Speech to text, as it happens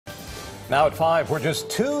Now at 5, we're just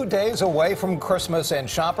 2 days away from Christmas, and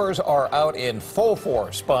shoppers are out in full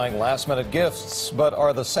force buying last-minute gifts. But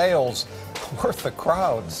are the sales worth the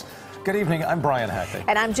crowds? Good evening, I'm Brian Hackney.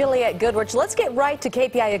 And I'm Juliette Goodrich. Let's get right to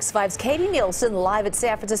KPIX 5's Katie Nielsen live at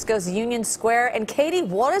San Francisco's Union Square. And Katie,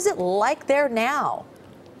 what is it like there now?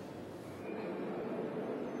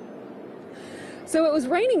 So it was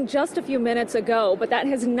raining just a few minutes ago, but that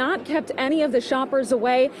has not kept any of the shoppers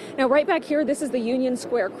away. Now, right back here, this is the Union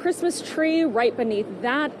Square Christmas tree. Right beneath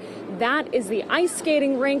that, that is the ice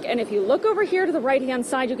skating rink. And if you look over here to the right-hand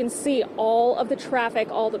side, you can see all of the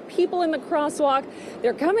traffic, all the people in the crosswalk.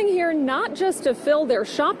 They're coming here not just to fill their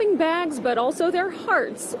shopping bags, but also their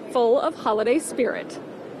hearts full of holiday spirit.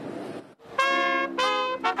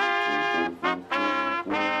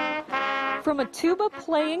 From a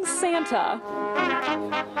tuba-playing Santa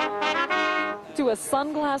to a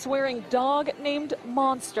sunglass-wearing dog named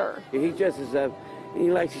Monster. He dresses up, and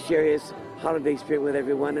he likes to share his holiday spirit with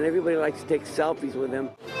everyone, and everybody likes to take selfies with him.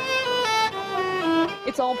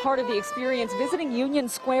 It's all part of the experience visiting Union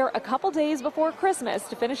Square a couple days before Christmas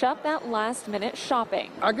to finish up that last-minute shopping.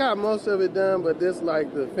 I got most of it done, but this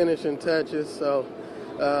like the finishing touches, so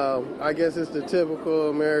I guess it's the typical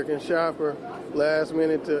American shopper, last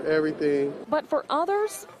minute to everything. But for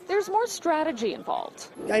others, there's more strategy involved.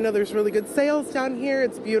 I know there's really good sales down here.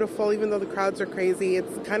 It's beautiful, even though the crowds are crazy.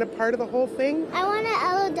 It's kind of part of the whole thing. I want an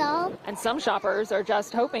LOL doll. And some shoppers are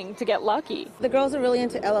just hoping to get lucky. The girls are really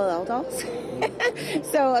into LOL dolls.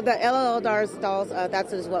 So the LOL dolls,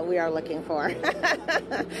 that's is what we are looking for.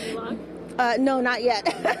 No, not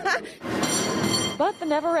yet. But the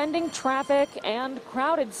never-ending traffic and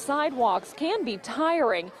crowded sidewalks can be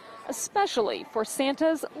tiring, especially for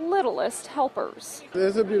Santa's littlest helpers.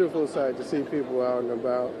 It's a beautiful sight to see people out and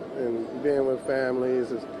about and being with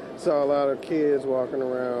families. Saw a lot of kids walking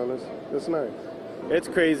around. It's nice. It's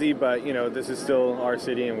crazy, but you know, this is still our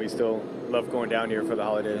city and we still love going down here for the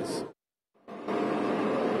holidays.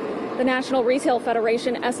 The National Retail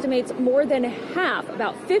Federation estimates more than half,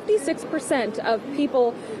 about 56% of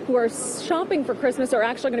people who are shopping for Christmas are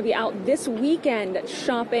actually going to be out this weekend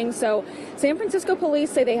shopping. So San Francisco police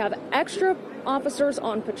say they have extra officers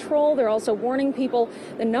on patrol. They're also warning people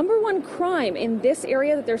the number one crime in this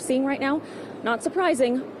area that they're seeing right now, not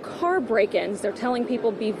surprising, car break-ins. They're telling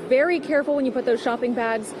people be very careful when you put those shopping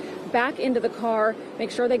bags back into the car. Make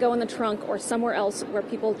sure they go in the trunk or somewhere else where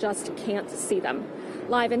people just can't see them.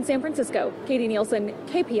 Live in San Francisco, Katie Nielsen,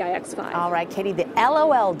 KPIX 5. All right, Katie, the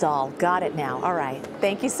LOL doll. Got it now. All right.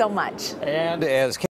 Thank you so much. And as